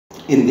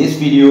In this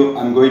video,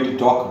 I'm going to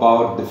talk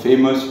about the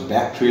famous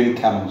Bactrian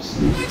camels.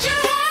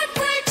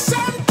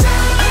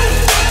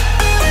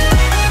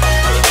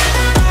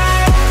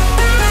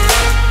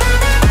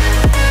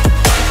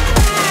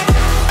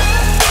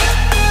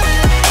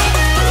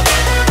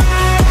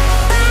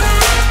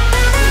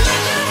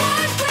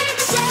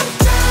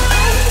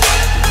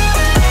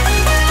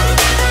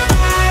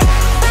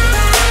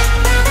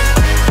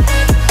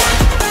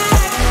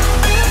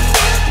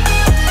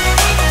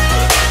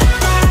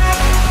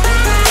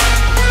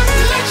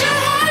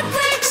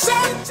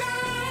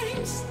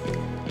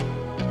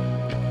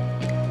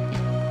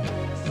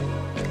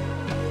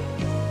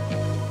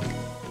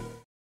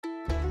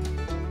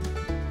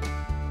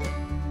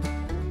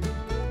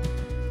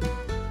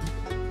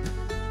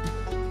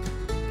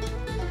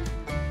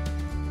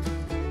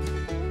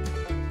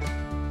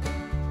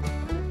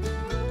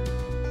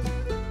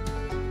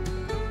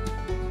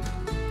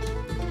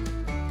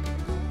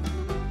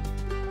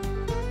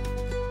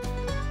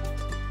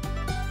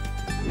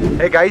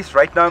 Hey guys,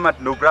 right now I'm at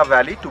Nubra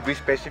Valley. To be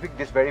specific,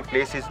 this very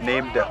place is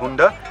named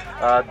Hunder.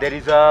 There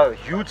is a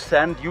huge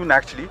sand dune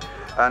actually,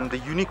 and the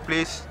unique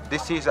place,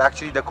 this is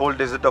actually the cold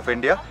desert of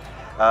India.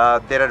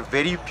 There are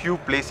very few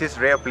places,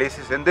 rare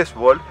places in this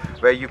world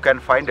where you can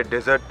find a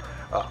desert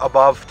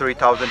above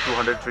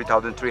 3,200,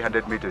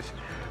 3,300 meters.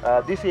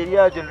 This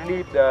area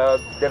generally,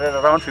 there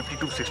are around 50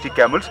 to 60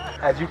 camels.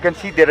 As you can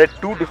see, there are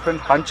two different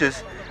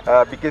hunches.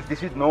 Because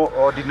this is no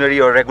ordinary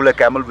or regular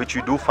camel which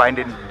you do find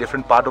in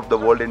different part of the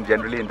world and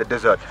generally in the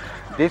desert.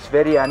 This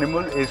very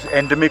animal is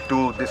endemic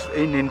to this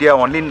in India,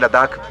 only in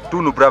Ladakh, to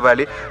Nubra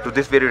Valley, to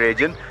this very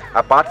region.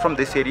 Apart from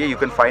this area, you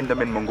can find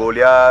them in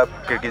Mongolia,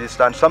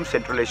 Kyrgyzstan, some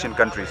Central Asian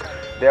countries.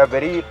 They are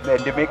very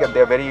endemic and they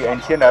are very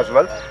ancient as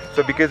well.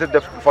 So because of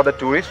for the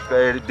tourists,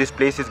 this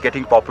place is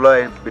getting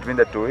popular between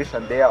the tourists,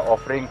 and they are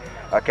offering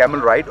a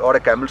camel ride or a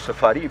camel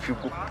safari. If you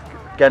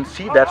can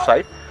see that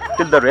side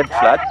till the red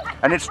flag,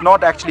 and it's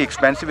not actually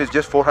expensive, it's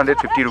just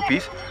 450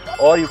 rupees.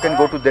 Or you can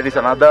go to, there is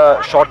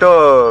another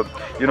shorter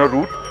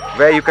route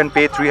where you can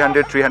pay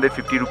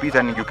 350 rupees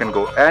and you can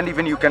go, and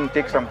even you can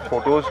take some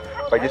photos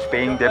by just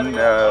paying them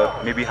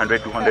maybe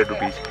 100-200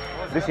 rupees.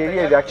 This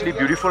area is actually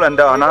beautiful, and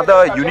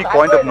another unique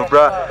point of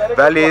Nubra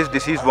Valley is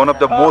this is one of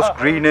the most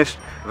greenest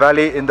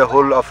valley in the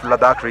whole of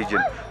Ladakh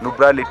region.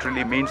 Nubra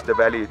literally means the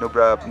valley.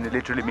 Nubra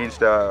literally means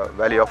the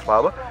valley of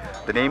flower.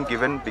 The name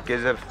given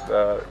because of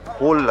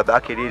whole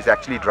Ladakh area is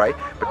actually dry,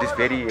 but this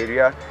very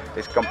area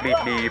is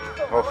completely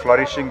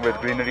flourishing with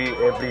greenery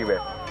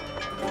everywhere.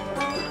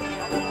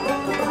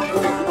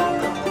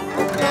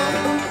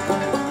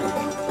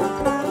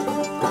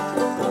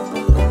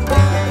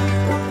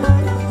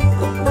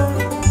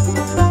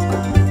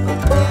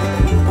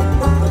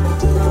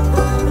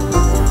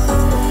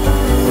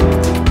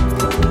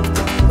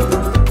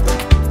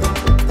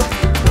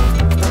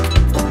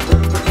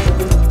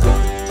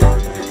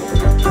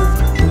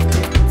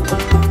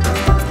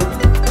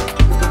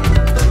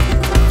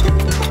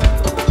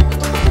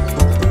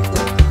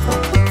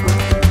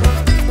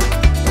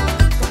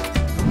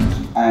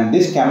 And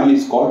this camel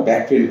is called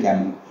Bactrian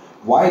camel.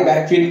 Why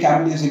Bactrian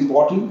camel is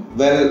important?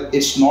 Well,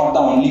 it's not the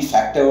only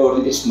factor,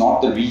 or it's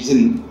not the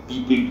reason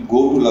people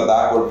go to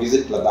Ladakh or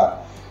visit Ladakh.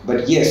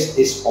 But yes,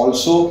 it's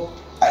also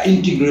an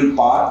integral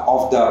part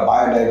of the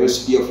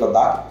biodiversity of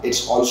Ladakh.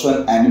 It's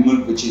also an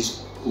animal which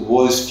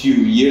was few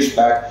years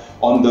back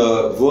on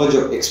the verge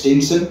of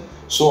extinction.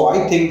 So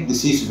I think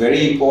this is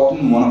very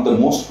important, one of the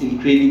most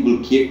incredible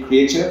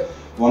creature,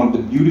 one of the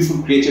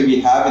beautiful creature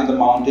we have in the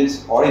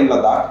mountains or in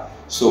Ladakh.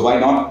 So why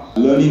not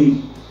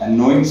learning and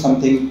knowing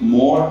something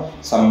more,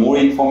 some more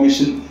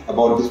information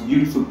about this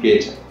beautiful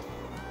creature.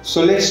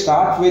 So let's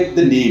start with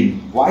the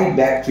name. Why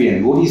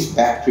Bactrian? What is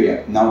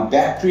Bactria? Now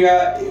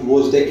Bactria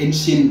was the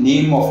ancient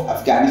name of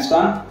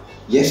Afghanistan.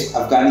 Yes,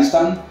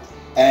 Afghanistan.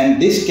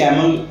 And this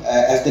camel,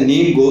 as the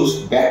name goes,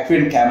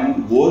 Bactrian camel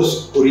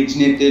was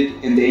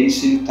originated in the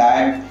ancient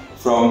time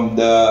from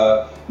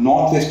the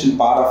northwestern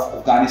part of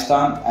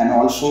Afghanistan and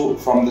also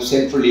from the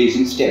Central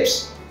Asian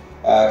steppes.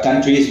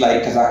 Countries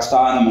like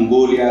Kazakhstan,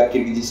 Mongolia,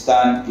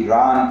 Kyrgyzstan,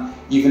 Iran,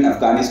 even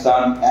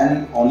Afghanistan,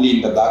 and only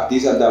in Ladakh.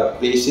 These are the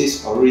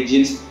places or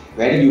regions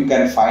where you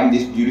can find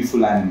these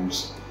beautiful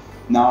animals.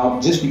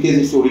 Now, just because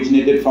it's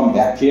originated from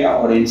Bactria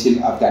or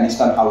ancient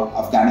Afghanistan, how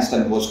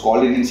Afghanistan was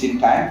called in ancient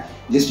time,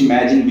 just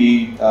imagine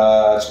we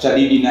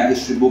studied in a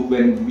history book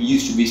when we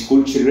used to be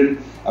school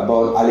children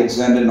about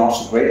Alexander Not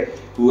So Great,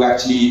 who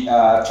actually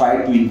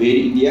tried to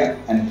invade India,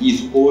 and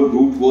his whole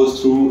route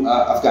was through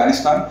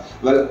Afghanistan.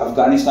 Well,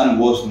 Afghanistan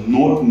was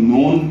not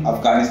known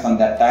Afghanistan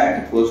that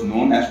time, it was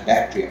known as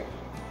Bactria.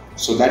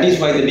 So that is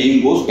why the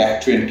name goes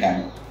Bactrian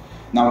camel.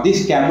 Now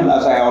this camel,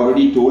 as I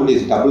already told,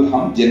 is double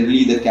hump.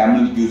 Generally the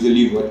camel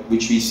usually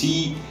which we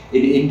see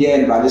in India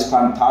and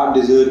Rajasthan Thar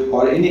desert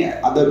or any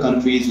other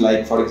countries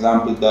like, for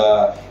example,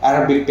 the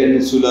Arabic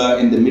Peninsula,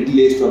 in the Middle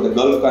East or the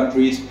Gulf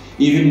countries,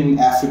 even in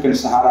African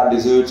Sahara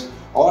deserts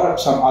or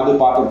some other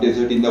part of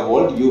desert in the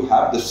world, you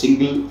have the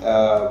single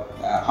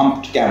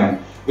humped camel,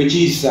 which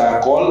is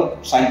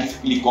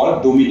scientifically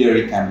called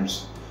dromedary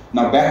camels.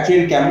 Now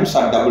Bactrian camels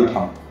are double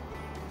hump.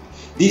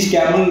 These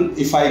camel,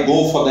 if I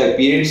go for the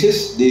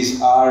appearances,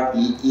 these are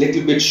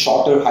little bit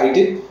shorter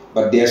heighted,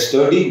 but they are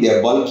sturdy, they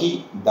are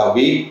bulky. The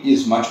weight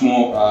is much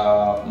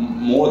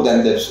more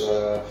than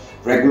the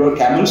regular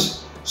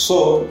camels.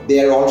 So they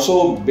are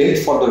also built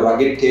for the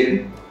rugged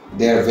terrain.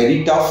 They are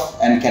very tough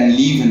and can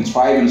live and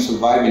thrive and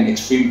survive in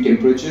extreme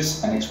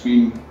temperatures and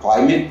extreme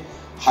climate,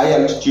 high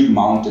altitude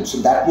mountains. So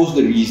that was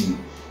the reason.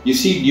 You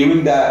see,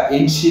 during the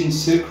ancient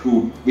Silk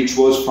Route, which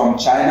was from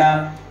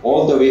China,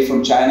 all the way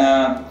from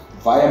China,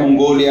 via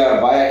Mongolia,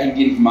 via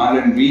Indian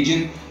Himalayan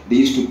region, they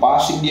used to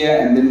pass India,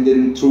 and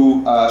then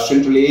through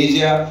Central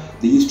Asia,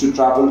 they used to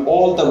travel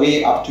all the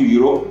way up to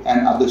Europe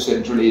and other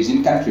Central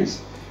Asian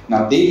countries.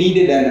 Now they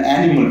needed an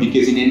animal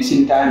because in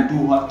ancient time,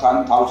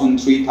 2,000,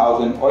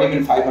 3,000 or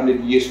even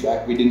 500 years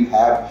back, we didn't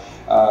have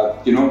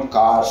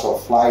cars or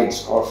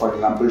flights or, for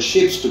example,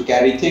 ships to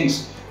carry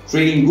things,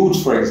 trading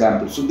goods, for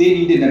example. So they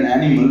needed an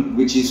animal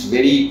which is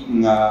very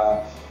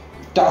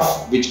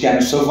tough, which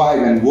can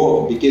survive and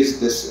work, because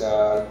this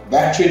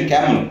Bactrian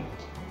camel,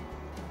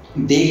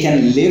 they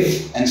can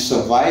live and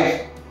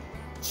survive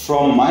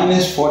from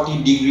minus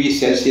 40 degrees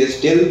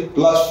Celsius till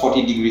plus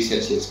 40 degrees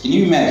Celsius. Can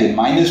you imagine?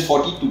 Minus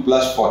 40 to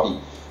plus 40.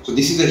 So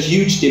this is a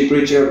huge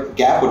temperature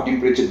gap or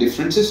temperature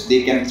differences.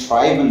 They can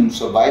thrive and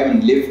survive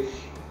and live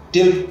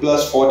till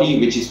plus 40,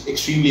 which is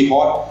extremely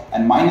hot,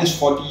 and minus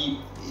 40,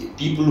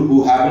 people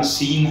who haven't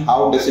seen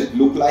how does it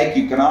look like,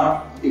 you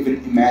cannot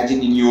even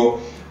imagine in your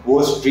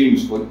worst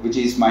dreams, which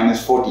is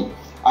minus 40.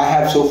 I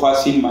have so far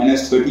seen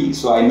minus 30,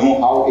 so I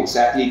know how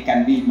exactly it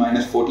can be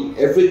minus 40.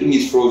 Everything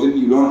is frozen,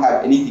 you don't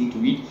have anything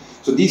to eat.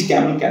 So these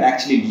camels can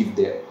actually live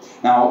there.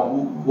 Now,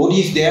 what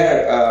is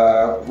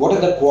their, what are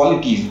the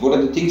qualities, what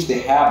are the things they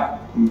have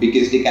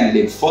because they can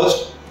live?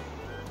 First,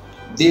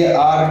 they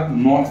are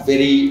not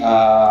very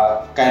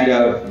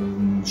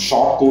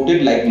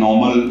short-coated like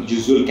normal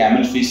usual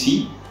camels we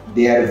see.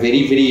 They are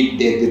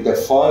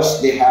the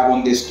furs they have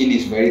on their skin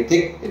is very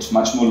thick, it's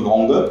much more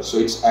longer, so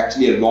it's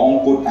actually a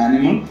long coat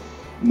animal.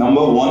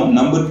 Number one.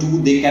 Number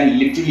two, they can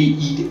literally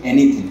eat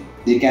anything.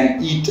 They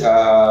can eat,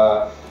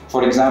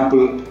 for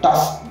example,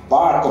 tough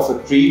bark of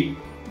a tree.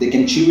 They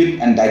can chew it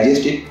and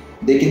digest it.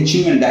 They can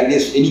chew and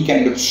digest any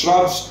kind of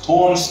shrubs,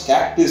 thorns,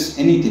 cactus,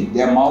 anything.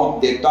 Their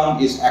mouth, their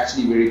tongue is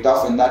actually very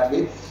tough in that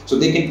way. So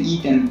they can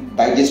eat and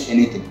digest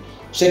anything.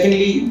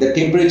 Secondly, the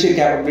temperature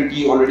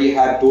capability, already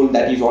have told,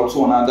 that is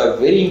also another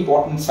very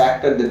important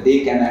factor that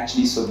they can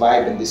actually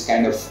survive in this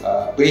kind of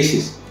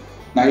places.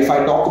 Now, if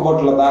I talk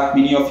about Ladakh,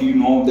 many of you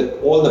know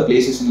that all the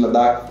places in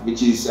Ladakh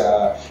which is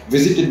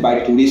visited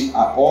by tourists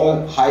are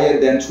all higher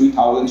than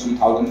 3,000,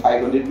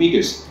 3,500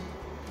 meters.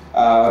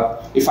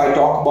 If I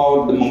talk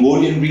about the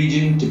Mongolian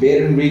region,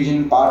 Tibetan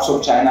region, parts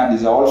of China,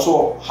 these are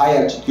also high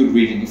altitude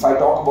region. If I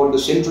talk about the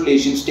Central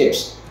Asian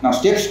steppes, now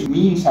steppes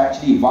means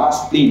actually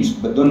vast plains,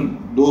 but then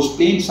those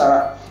plains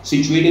are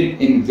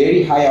situated in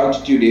very high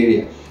altitude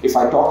area. If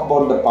I talk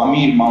about the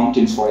Pamir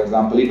mountains, for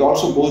example, it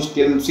also goes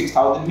till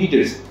 6,000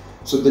 meters.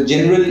 So the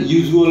general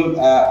usual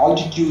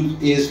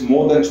altitude is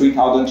more than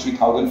 3,000,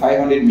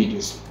 3,500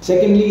 meters.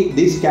 Secondly,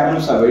 these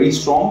camels are very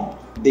strong.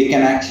 They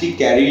can actually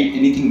carry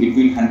anything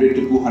between 100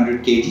 to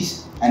 200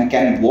 kgs and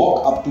can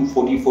walk up to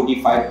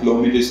 40-45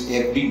 kilometers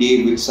every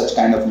day with such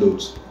kind of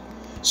loads.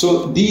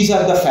 So these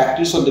are the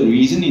factors or the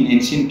reason in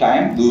ancient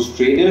time those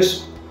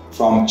traders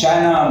from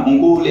China,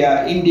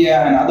 Mongolia,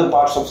 India and other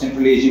parts of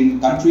Central Asian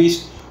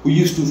countries who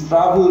used to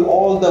travel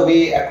all the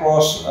way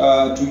across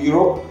to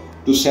Europe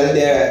to sell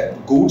their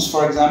goods,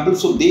 for example.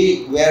 So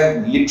they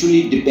were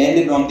literally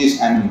dependent on these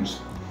animals.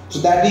 So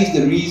that is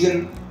the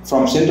reason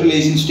from Central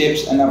Asian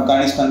steppes and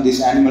Afghanistan,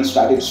 this animal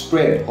started to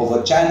spread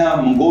over China,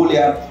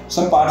 Mongolia,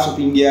 some parts of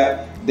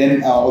India,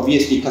 then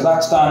obviously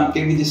Kazakhstan,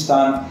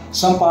 Kyrgyzstan,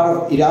 some part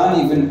of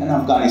Iran even, and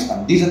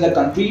Afghanistan. These are the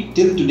countries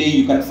till today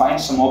you can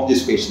find some of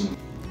this specimen.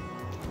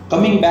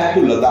 Coming back to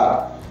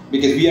Ladakh,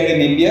 because we are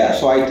in India,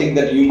 so I think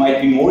that you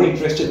might be more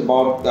interested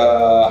about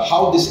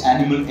how this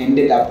animal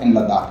ended up in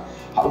Ladakh.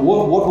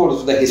 What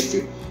was the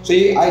history? So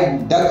I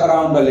dug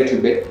around a little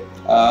bit.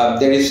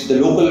 There is the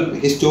local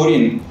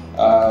historian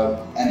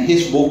and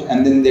his book,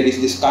 and then there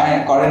is this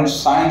current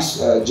science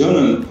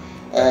journal.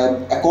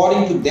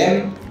 According to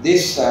them,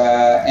 this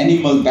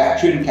animal,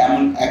 Bactrian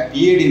camel,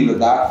 appeared in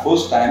Ladakh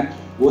first time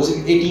was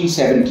in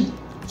 1870,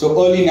 so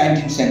early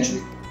 19th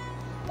century.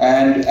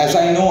 And as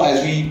I know,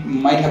 as we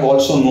might have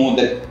also known,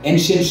 that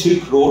ancient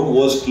Silk Road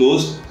was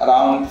closed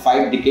around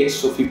 5 decades,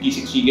 so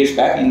 50-60 years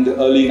back in the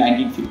early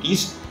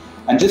 1950s.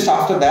 And just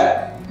after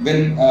that,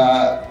 when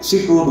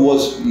Silk Road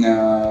was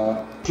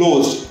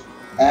closed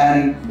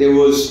and there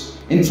was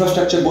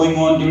infrastructure going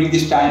on during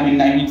this time in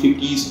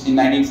 1950s, in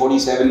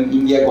 1947,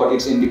 India got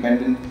its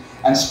independence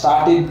and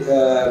started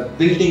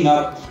building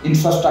up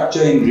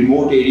infrastructure in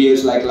remote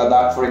areas like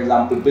Ladakh, for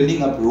example,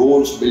 building up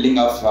roads, building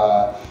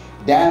up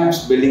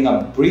dams, building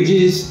up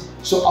bridges.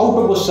 So out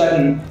of a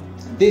sudden,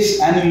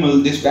 this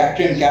animal, this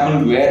Bactrian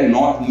camel, were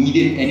not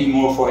needed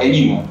anymore for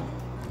anyone.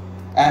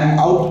 And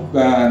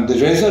the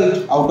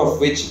result out of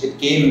which it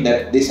came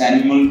that this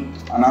animal,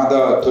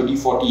 another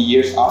 30-40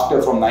 years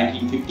after, from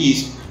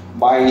 1950s,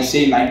 by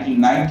say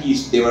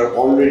 1990s, they were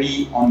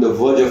already on the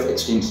verge of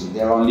extinction.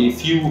 There are only a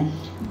few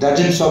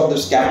dozens of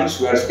those camels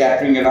were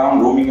scattering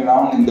around, roaming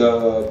around in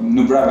the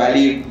Nubra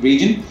Valley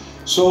region.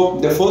 So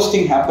the first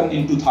thing happened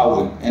in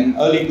 2000. In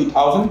early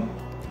 2000,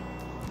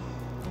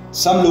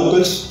 some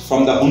locals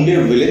from the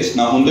Hunder village,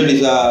 now Hunder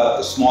is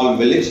a small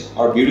village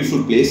or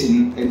beautiful place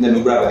in the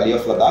Nubra Valley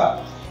of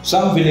Ladakh.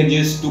 Some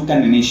villagers took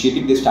an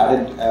initiative. They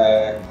started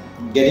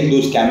getting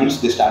those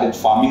camels, they started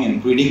farming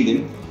and breeding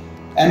them.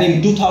 And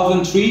in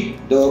 2003,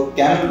 the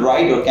camel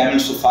ride or camel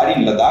safari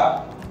in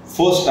Ladakh,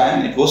 first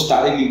time it was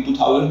started in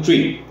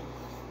 2003.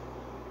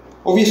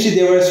 Obviously,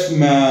 there was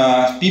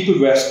people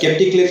were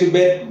skeptical a little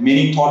bit.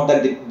 Many thought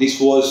that this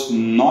was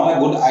not a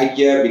good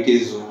idea,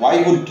 because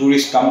why would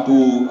tourists come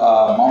to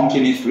a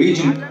mountainous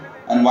region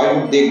and why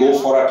would they go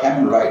for a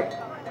camel ride?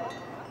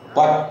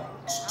 But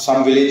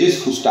some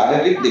villages who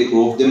started it, they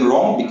proved them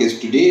wrong, because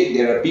today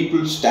there are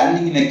people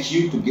standing in a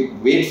queue to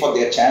wait for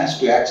their chance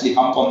to actually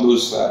hump on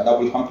those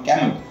double hump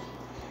camel.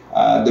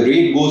 The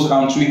rate goes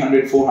around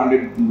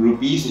 300-400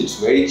 rupees. It's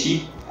very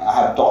cheap. I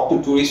have talked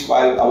to tourists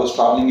while I was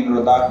traveling in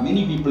Ladakh.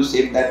 Many people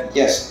said that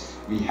yes,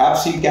 we have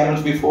seen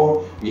camels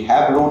before, we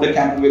have rode a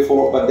camel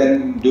before, but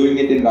then doing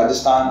it in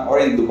Rajasthan or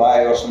in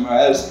Dubai or somewhere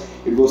else,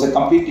 it was a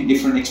completely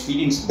different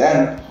experience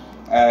than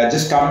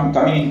just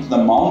coming into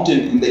the mountain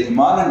in the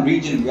Himalayan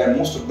region, where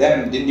most of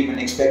them didn't even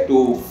expect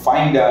to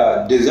find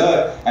a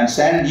desert and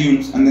sand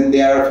dunes, and then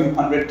there are a few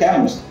hundred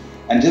camels.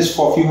 And just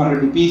for a few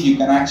hundred rupees, you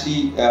can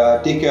actually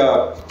take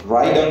a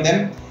ride on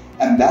them.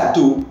 And that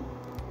too,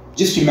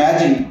 just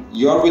imagine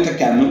you're with a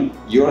camel,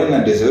 you're in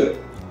a desert,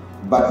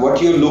 but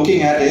what you're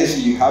looking at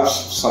is you have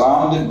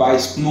surrounded by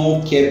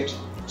snow-capped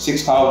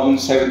 6,000,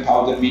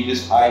 7,000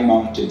 meters high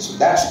mountains. So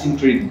that's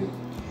incredible.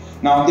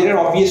 Now there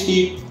are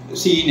obviously,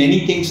 see, in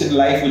any things in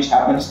life which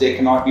happens, there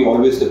cannot be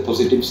always the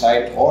positive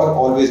side or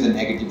always the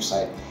negative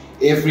side.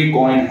 Every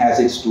coin has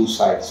its two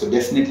sides. So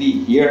definitely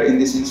here in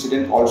this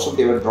incident also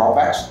there were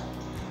drawbacks.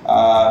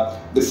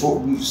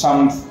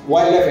 Some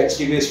wildlife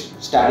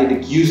activists started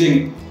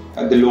accusing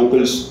the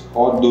locals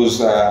or those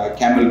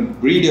camel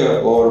breeder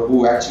or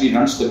who actually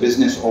runs the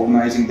business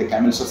organizing the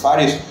camel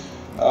safaris,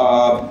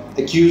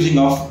 accusing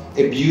of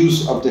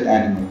abuse of that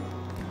animal.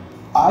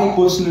 I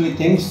personally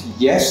think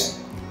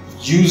yes,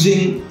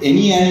 using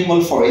any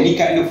animal for any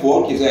kind of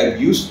work is an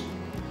abuse,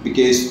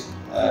 because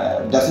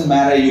doesn't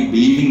matter you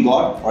believe in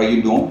God or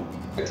you don't,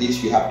 at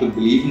least you have to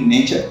believe in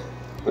nature.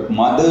 But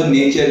Mother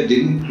Nature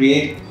didn't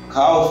create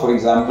cow, for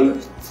example,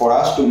 for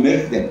us to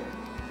milk them,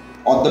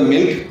 or the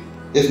milk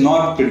is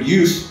not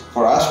produced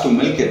for us to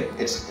milk it.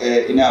 It's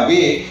in a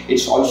way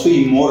it's also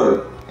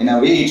immoral, in a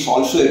way it's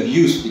also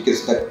abuse,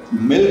 because the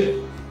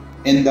milk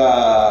in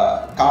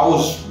the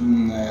cow's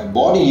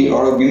body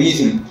or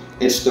organism,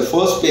 it's the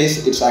first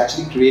place it's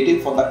actually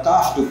created for the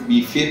calf to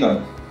be fed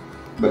on,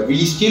 but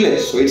we steal it,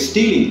 so it's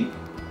stealing.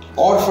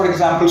 Or for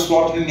example,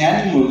 slaughtering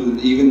animal,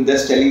 even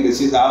just telling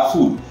this is our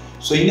food.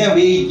 So in a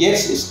way,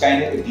 yes, it's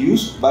kind of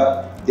abuse,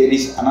 but there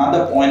is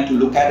another point to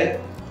look at it,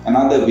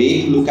 another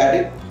way to look at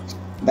it.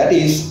 That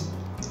is,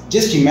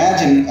 just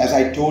imagine, as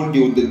I told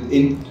you,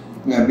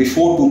 that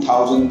before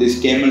 2000, these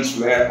camels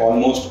were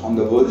almost on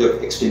the verge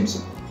of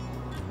extinction.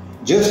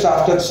 Just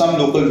after some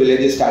local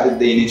villages started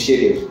the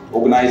initiative,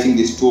 organizing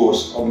these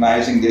tours,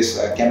 organizing these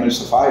camel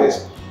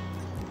safaris,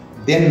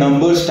 their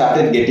numbers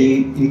started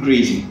getting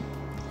increasing.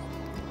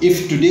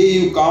 If today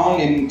you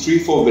count in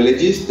 3-4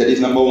 villages, that is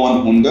number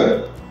 1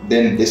 Hunder,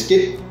 then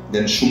Diskit,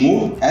 then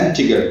Sumur and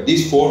Tigger,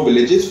 these 4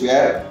 villages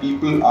where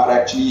people are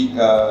actually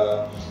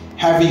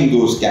having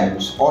those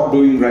camels or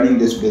running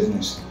this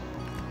business.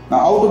 Now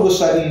out of a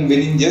sudden,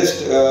 within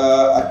just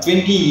a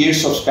 20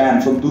 years of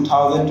span, from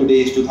 2000,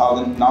 today is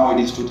 2000, now it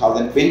is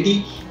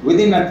 2020,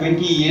 within a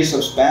 20 years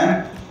of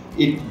span,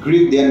 it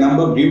grew, their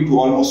number grew to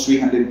almost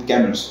 300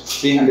 camels,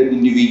 300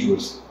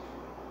 individuals.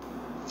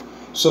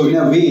 So in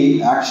a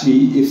way,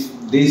 actually, if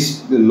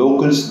the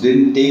locals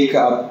didn't take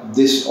up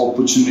this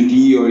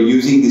opportunity or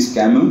using this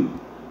camel,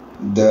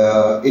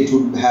 it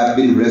would have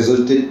been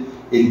resulted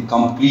in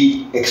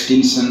complete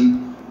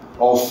extinction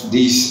of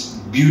this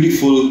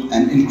beautiful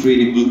and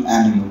incredible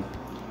animal.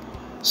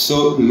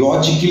 So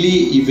logically,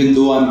 even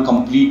though I'm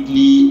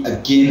completely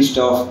against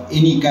of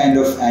any kind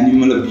of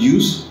animal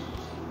abuse,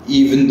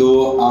 even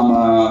though I'm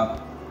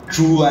a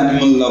true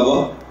animal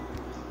lover,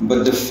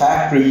 but the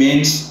fact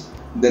remains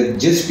that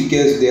just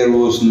because there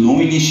was no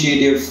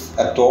initiative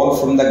at all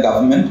from the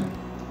government,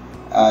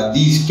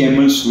 these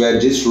camels were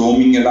just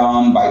roaming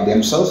around by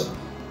themselves.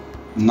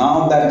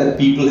 Now that the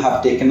people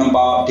have taken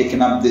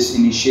up this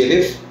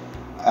initiative,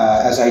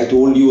 as I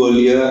told you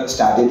earlier,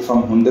 started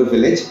from Hunder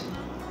village.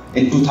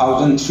 In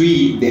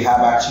 2003, they have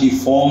actually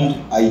formed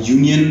a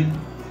union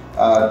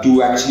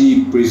to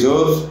actually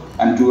preserve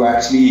and to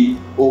actually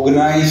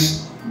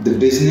organize the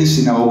business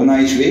in an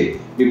organized way,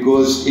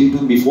 because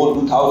before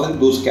 2000,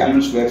 those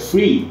camels were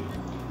free.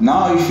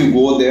 Now if you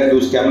go there,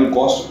 those camels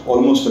cost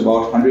almost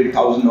about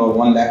 100,000 or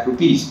 1 lakh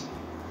rupees.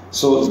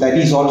 So that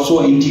is also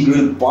an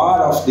integral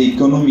part of the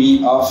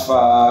economy of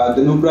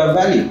the Nubra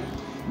Valley.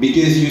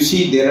 because you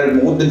see there are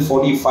more than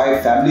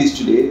 45 families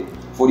today,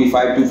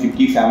 45 to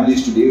 50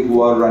 families today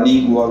who are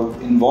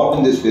involved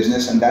in this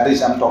business, and that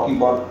is, I'm talking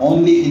about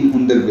only in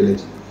Hunder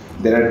village.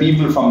 There are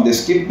people from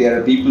Diskit, there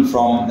are people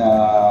from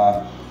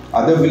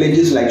other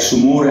villages like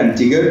Sumur and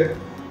Tigar.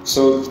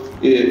 So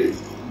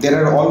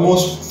there are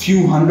almost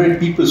few hundred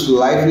people's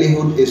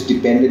livelihood is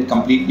dependent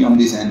completely on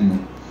this animal.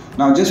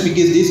 Now, just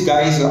because these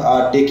guys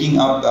are taking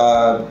up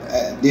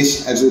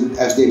this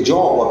as their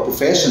job or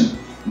profession,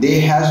 they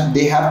have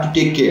to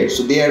take care.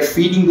 So they are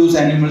feeding those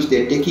animals,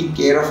 they are taking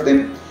care of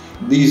them.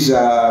 These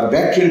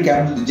Bactrian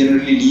camels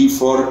generally live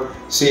for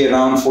say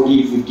around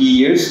 40 to 50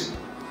 years,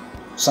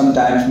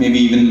 sometimes maybe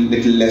even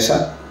little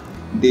lesser.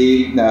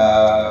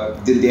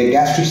 Their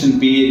gestation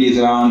period is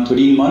around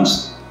 13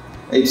 months.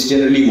 It's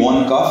generally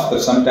one calf,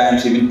 but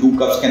sometimes even two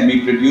calves can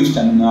be produced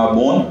and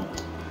born.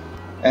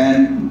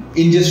 And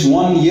in just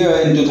 1 year,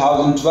 in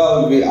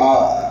 2012,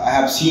 I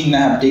have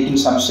taken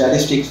some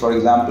statistics. For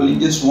example, in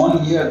just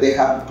 1 year, they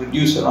have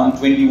produced around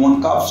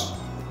 21 calves.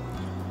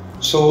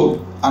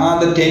 So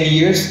another 10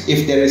 years,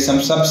 if there is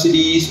some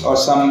subsidies or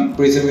some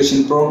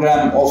preservation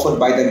program offered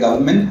by the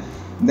government,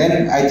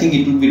 then I think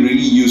it will be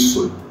really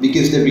useful.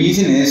 Because the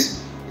reason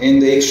is, in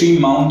the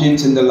extreme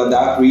mountains in the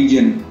Ladakh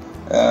region,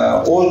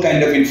 all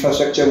kind of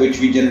infrastructure which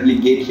we generally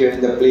get here in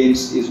the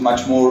plains is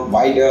much more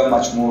wider,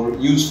 much more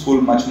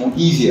useful, much more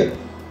easier.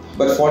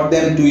 But for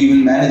them to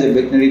even manage a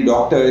veterinary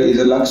doctor is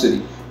a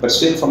luxury. But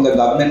still, from the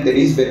government there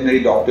is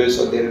veterinary doctors,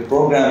 so there are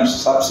programs,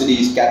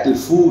 subsidies, cattle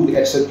food,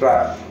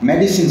 etc.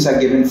 Medicines are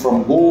given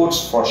from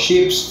goats, for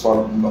sheep,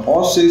 for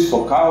horses,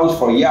 for cows,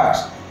 for yaks.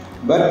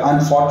 But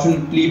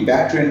unfortunately,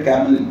 Bactrian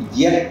camel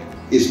yet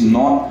is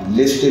not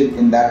listed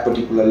in that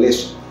particular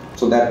list,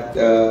 so that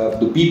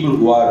the people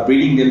who are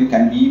breeding them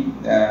can be,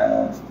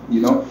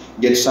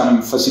 get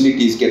some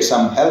facilities, get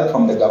some help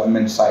from the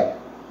government side.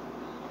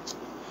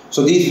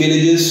 So these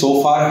villages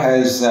so far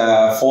has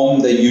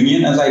formed the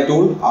union, as I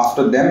told.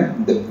 After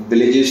them, the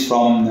villages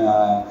from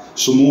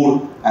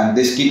Sumur and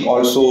Diskit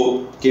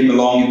also came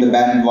along in the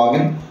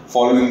bandwagon,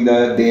 following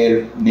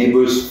their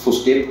neighbors'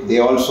 footsteps. They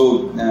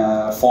also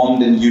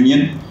formed a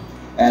union,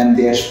 and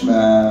they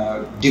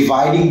are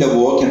dividing the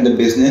work and the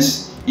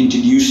business,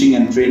 introducing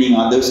and training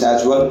others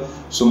as well.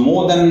 So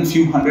more than a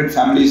few hundred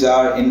families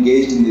are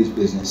engaged in this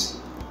business.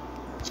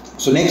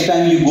 So next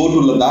time you go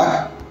to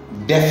Ladakh,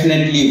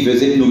 definitely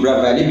visit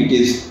Nubra Valley,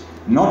 because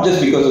not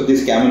just because of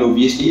this camel,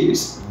 obviously,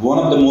 it's one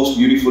of the most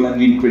beautiful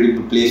and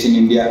incredible place in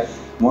India,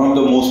 one of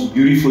the most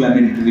beautiful and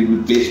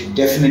incredible place.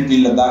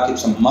 Definitely Ladakh,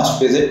 it's a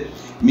must visit.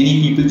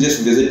 Many people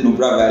just visit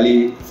Nubra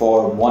Valley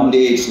for 1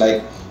 day. It's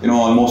like,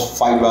 almost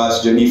 5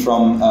 hours journey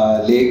from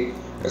lake,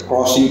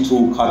 crossing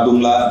through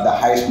Khardungla, the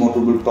highest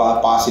motorable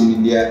pass in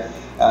India.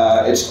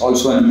 It's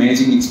also an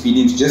amazing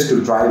experience just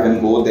to drive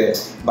and go there.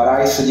 But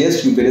I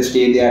suggest you better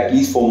stay there at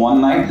least for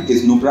 1 night,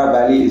 because Nubra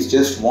Valley is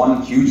just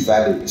one huge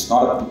valley. It's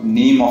not a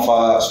name of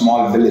a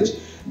small village.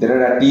 There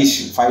are at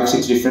least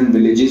 5-6 different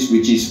villages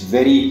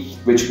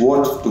which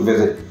worth to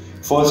visit.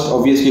 First,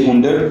 obviously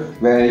Hunder,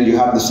 where you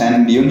have the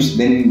sand dunes.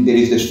 Then there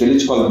is this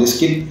village called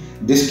Diskit.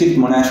 Diskit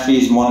monastery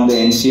is one of the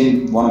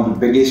ancient, one of the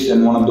biggest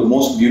and one of the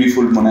most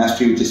beautiful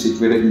monastery which is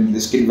situated in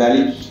Diskit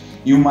Valley.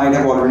 You might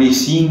have already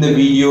seen the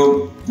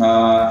video.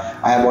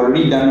 I have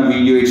already done a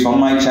video, it's on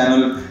my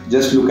channel.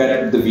 Just look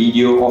at the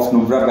video of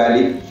Nubra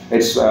Valley.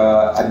 It's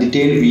a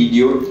detailed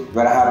video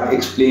where I have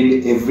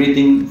explained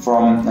everything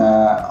from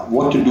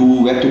what to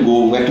do, where to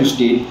go, where to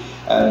stay.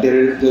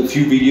 There are a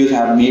few videos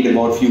I have made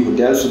about few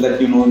hotels, so that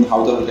you know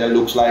how the hotel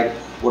looks like,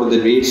 what are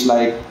the rates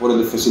like, what are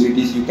the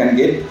facilities you can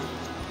get.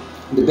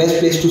 The best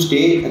place to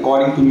stay,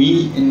 according to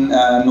me, in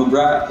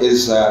Nubra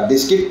is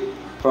Diskit.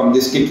 From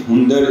Diskit,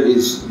 Hunder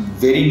is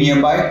very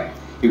nearby.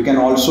 You can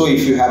also,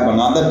 if you have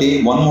another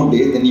day, one more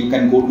day, then you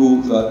can go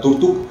to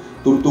Turtuk.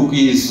 Turtuk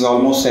is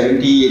almost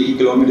 70-80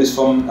 kilometers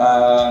from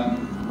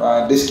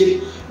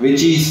Diskit,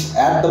 which is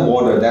at the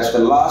border. That's the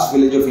last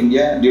village of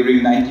India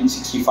during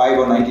 1965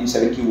 or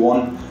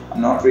 1971.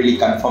 I'm not really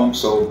confirmed,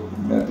 so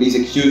please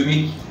excuse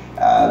me.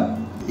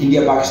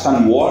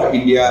 India-Pakistan war,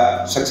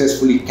 India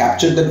successfully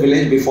captured that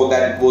village. Before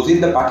that, it was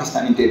in the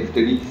Pakistani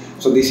territory.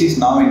 So this is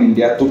now in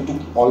India. Turtuk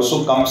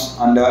also comes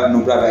under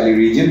Nubra Valley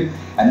region.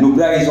 And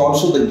Nubra is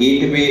also the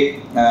gateway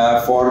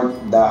for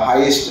the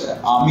highest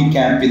army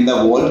camp in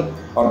the world,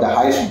 or the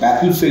highest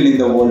battlefield in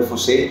the world, for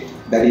say,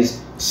 that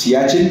is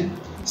Siachen.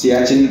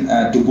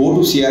 To go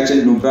to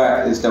Siachen,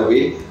 Nubra is the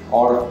way,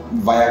 or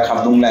via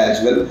Khardungla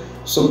as well.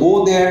 So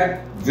go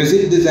there,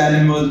 visit these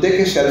animals, take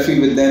a selfie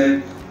with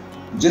them,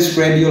 just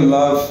spread your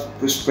love,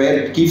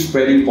 keep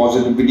spreading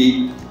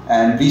positivity,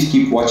 and please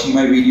keep watching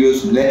my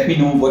videos. Let me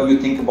know what you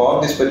think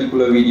about this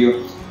particular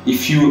video.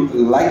 If you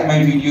like my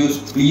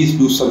videos, please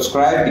do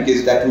subscribe,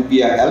 because that will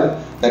be a help,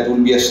 that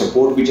will be a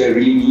support which I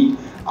really need.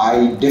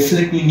 I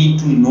definitely need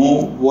to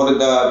know what are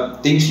the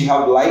things you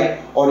have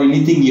liked or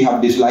anything you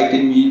have disliked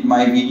in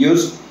my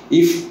videos.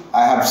 If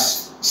I have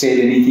said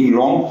anything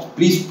wrong,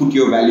 please put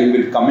your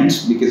valuable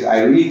comments, because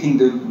I really think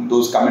that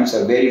those comments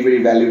are very,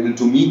 very valuable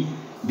to me.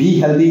 Be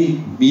healthy,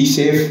 be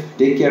safe,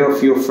 take care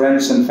of your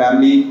friends and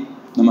family.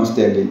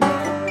 Namaste again.